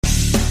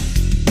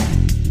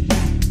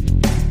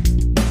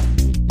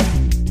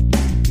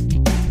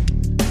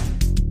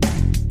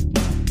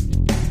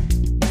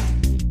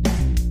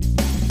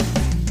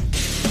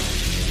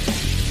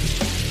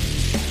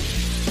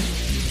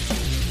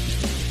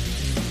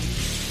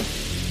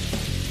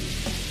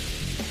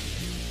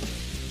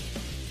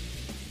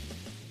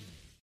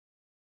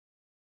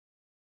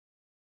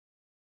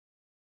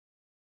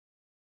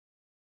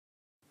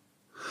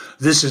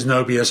This is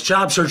No BS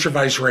Job Search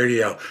Advice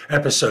Radio,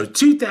 episode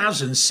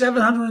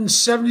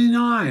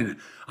 2779.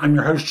 I'm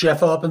your host,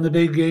 Jeff Up, and the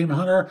Big Game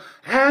Hunter,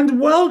 and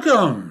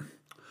welcome.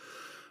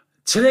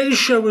 Today's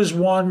show is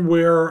one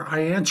where I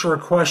answer a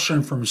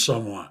question from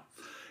someone.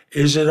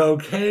 Is it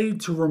okay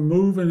to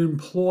remove an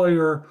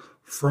employer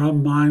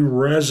from my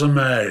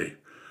resume?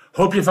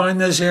 Hope you find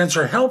this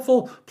answer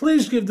helpful.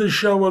 Please give the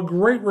show a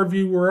great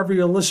review wherever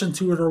you listen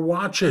to it or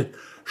watch it.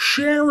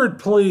 Share it,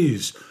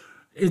 please.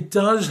 It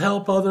does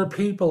help other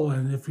people,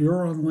 and if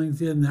you're on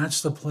LinkedIn,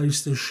 that's the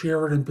place to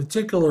share it in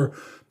particular,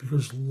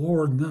 because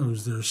Lord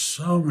knows there's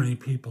so many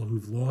people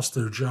who've lost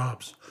their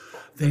jobs.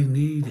 They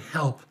need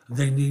help.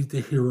 They need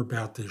to hear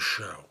about this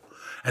show.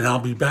 And I'll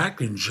be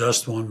back in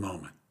just one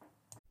moment.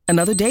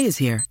 Another day is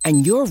here,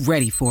 and you're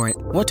ready for it.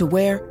 What to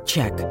wear?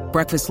 Check.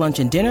 Breakfast, lunch,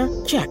 and dinner?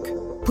 Check.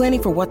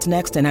 Planning for what's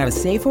next and how to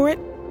save for it?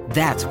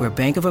 That's where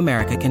Bank of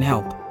America can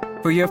help.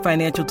 For your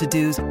financial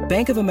to-dos,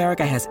 Bank of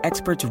America has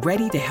experts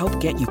ready to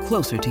help get you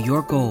closer to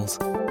your goals.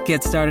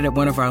 Get started at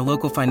one of our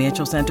local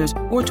financial centers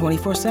or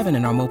 24/7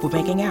 in our mobile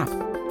banking app.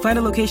 Find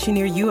a location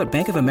near you at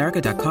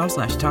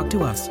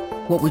bankofamerica.com/talktous.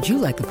 What would you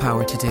like the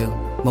power to do?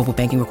 Mobile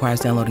banking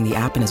requires downloading the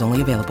app and is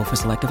only available for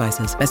select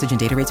devices. Message and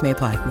data rates may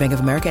apply. Bank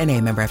of America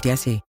N.A., member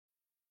FDIC.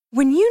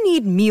 When you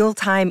need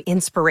mealtime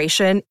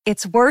inspiration,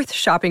 it's worth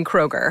shopping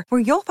Kroger, where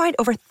you'll find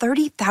over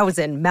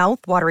 30,000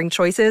 mouth-watering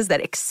choices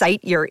that excite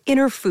your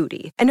inner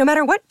foodie. And no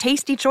matter what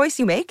tasty choice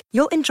you make,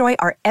 you'll enjoy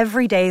our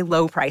everyday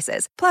low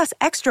prices, plus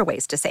extra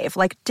ways to save,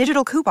 like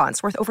digital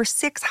coupons worth over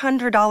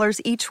 $600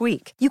 each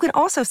week. You can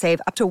also save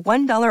up to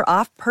 $1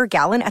 off per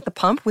gallon at the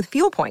pump with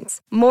fuel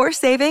points. More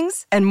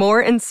savings and more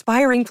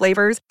inspiring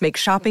flavors make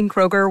shopping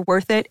Kroger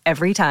worth it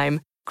every time.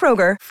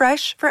 Kroger,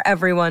 fresh for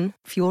everyone.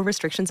 Fuel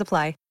restrictions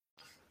apply.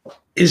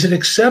 Is it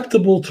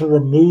acceptable to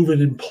remove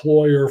an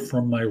employer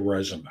from my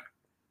resume?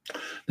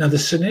 Now, the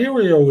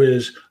scenario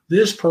is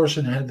this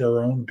person had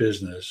their own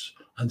business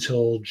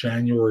until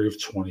January of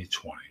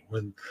 2020,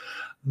 when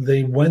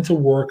they went to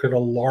work at a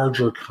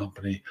larger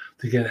company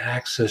to get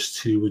access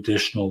to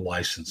additional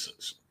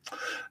licenses.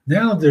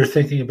 Now they're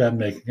thinking about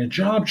making a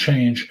job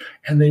change,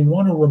 and they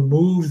want to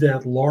remove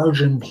that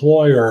large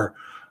employer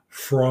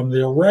from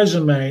their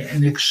resume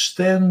and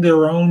extend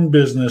their own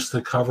business to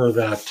cover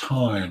that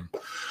time.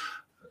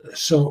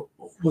 So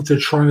what they're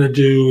trying to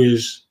do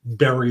is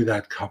bury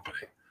that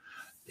company.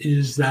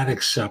 Is that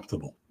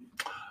acceptable?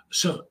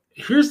 So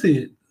here's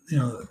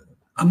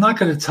I'm not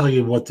going to tell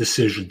you what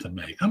decision to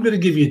make. I'm going to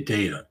give you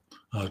data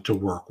to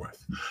work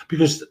with,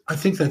 because I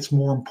think that's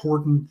more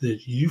important,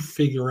 that you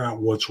figure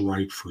out what's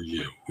right for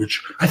you,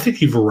 which I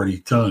think you've already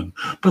done.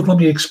 But let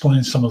me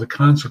explain some of the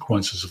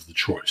consequences of the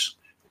choice.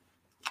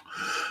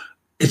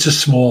 It's a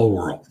small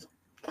world.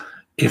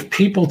 If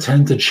people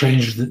tend to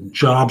change the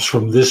jobs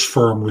from this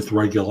firm with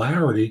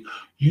regularity,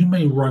 you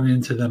may run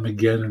into them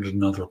again in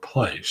another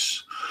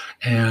place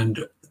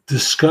and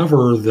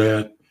discover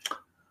that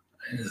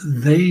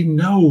they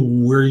know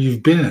where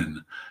you've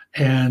been.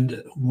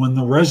 And when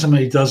the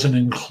resume doesn't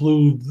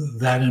include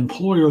that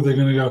employer, they're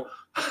going to go,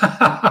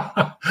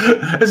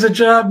 there's a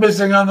job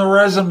missing on the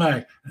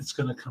resume. It's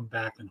going to come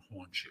back and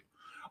haunt you.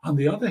 On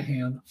the other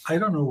hand, I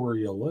don't know where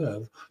you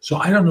live, so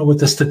I don't know what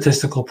the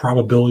statistical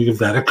probability of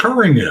that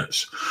occurring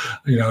is.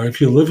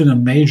 If you live in a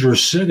major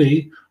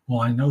city,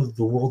 well, I know that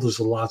the world is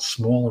a lot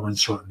smaller in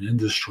certain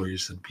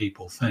industries than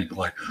people think.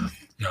 I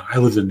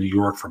lived in New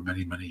York for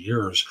many, many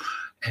years,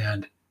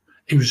 and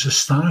it was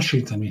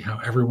astonishing to me how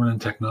everyone in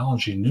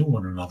technology knew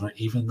one another,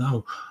 even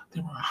though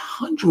there were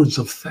hundreds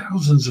of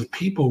thousands of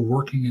people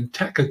working in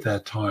tech at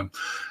that time.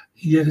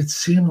 Yet it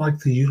seemed like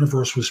the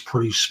universe was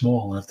pretty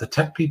small. And if the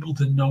tech people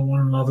didn't know one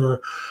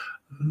another,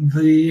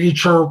 the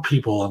HR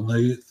people and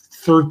the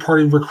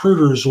third-party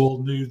recruiters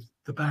all knew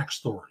the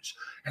backstories.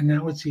 And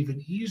now it's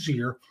even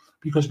easier,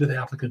 because with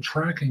applicant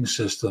tracking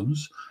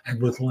systems and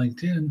with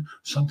LinkedIn,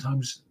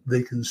 sometimes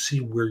they can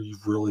see where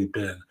you've really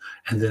been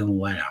and then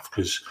laugh.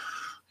 Because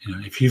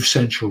if you've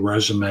sent your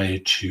resume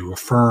to a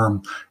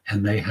firm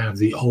and they have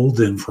the old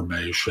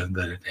information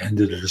that it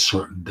ended at a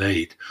certain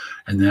date,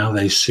 and now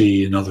they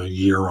see another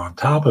year on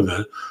top of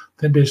it,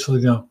 they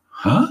basically go,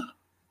 huh?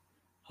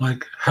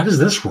 How does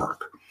this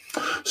work?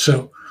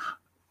 So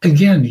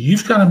again,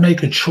 you've got to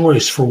make a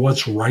choice for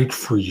what's right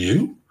for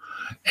you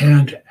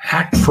and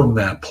act from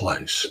that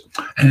place.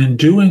 And in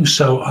doing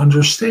so,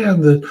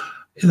 understand that,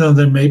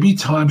 there may be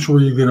times where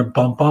you're going to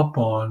bump up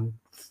on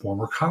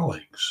former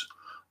colleagues.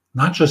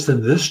 Not just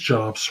in this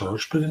job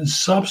search, but in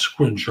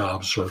subsequent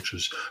job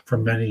searches for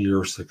many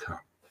years to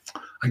come.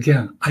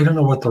 Again, I don't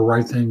know what the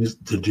right thing is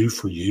to do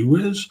for you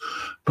is,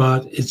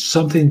 but it's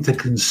something to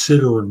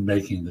consider in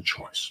making the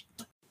choice.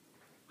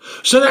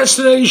 So that's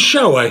today's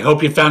show. I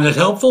hope you found it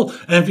helpful.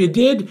 And if you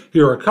did,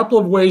 here are a couple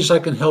of ways I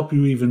can help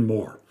you even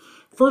more.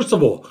 First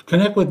of all,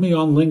 connect with me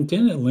on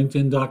LinkedIn at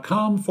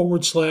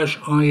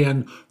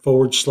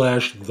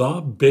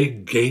linkedin.com/IN/the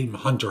Big Game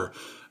Hunter.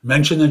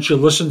 Mention that you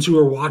listen to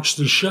or watch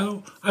the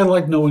show. I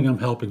like knowing I'm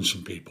helping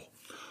some people.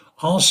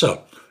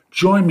 Also,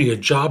 join me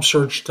at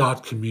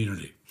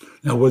jobsearch.community.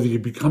 Now, whether you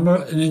become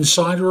an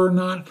insider or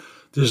not,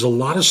 There's a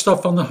lot of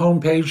stuff on the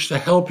homepage to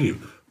help you.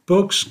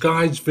 Books,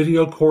 guides,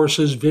 video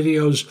courses,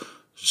 videos,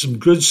 some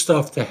good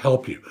stuff to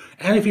help you.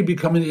 And if you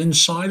become an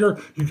insider,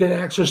 you get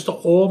access to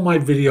all my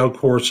video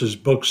courses,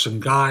 books,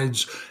 and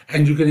guides,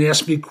 and you can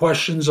ask me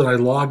questions, and I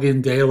log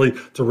in daily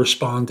to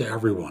respond to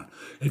everyone.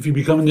 If you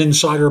become an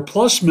Insider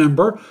Plus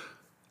member,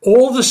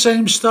 all the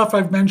same stuff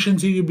I've mentioned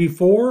to you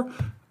before,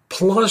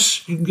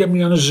 plus you can get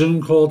me on a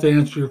Zoom call to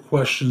answer your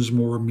questions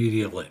more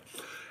immediately.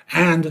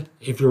 And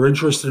if you're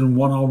interested in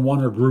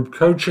one-on-one or group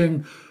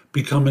coaching,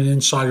 become an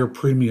Insider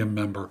Premium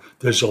member.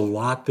 There's a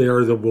lot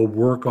there that we'll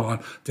work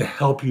on to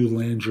help you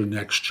land your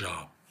next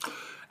job.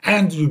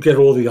 And you get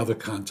all the other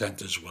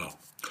content as well.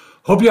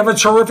 Hope you have a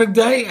terrific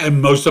day,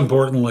 and most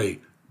importantly,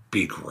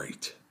 be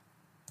great.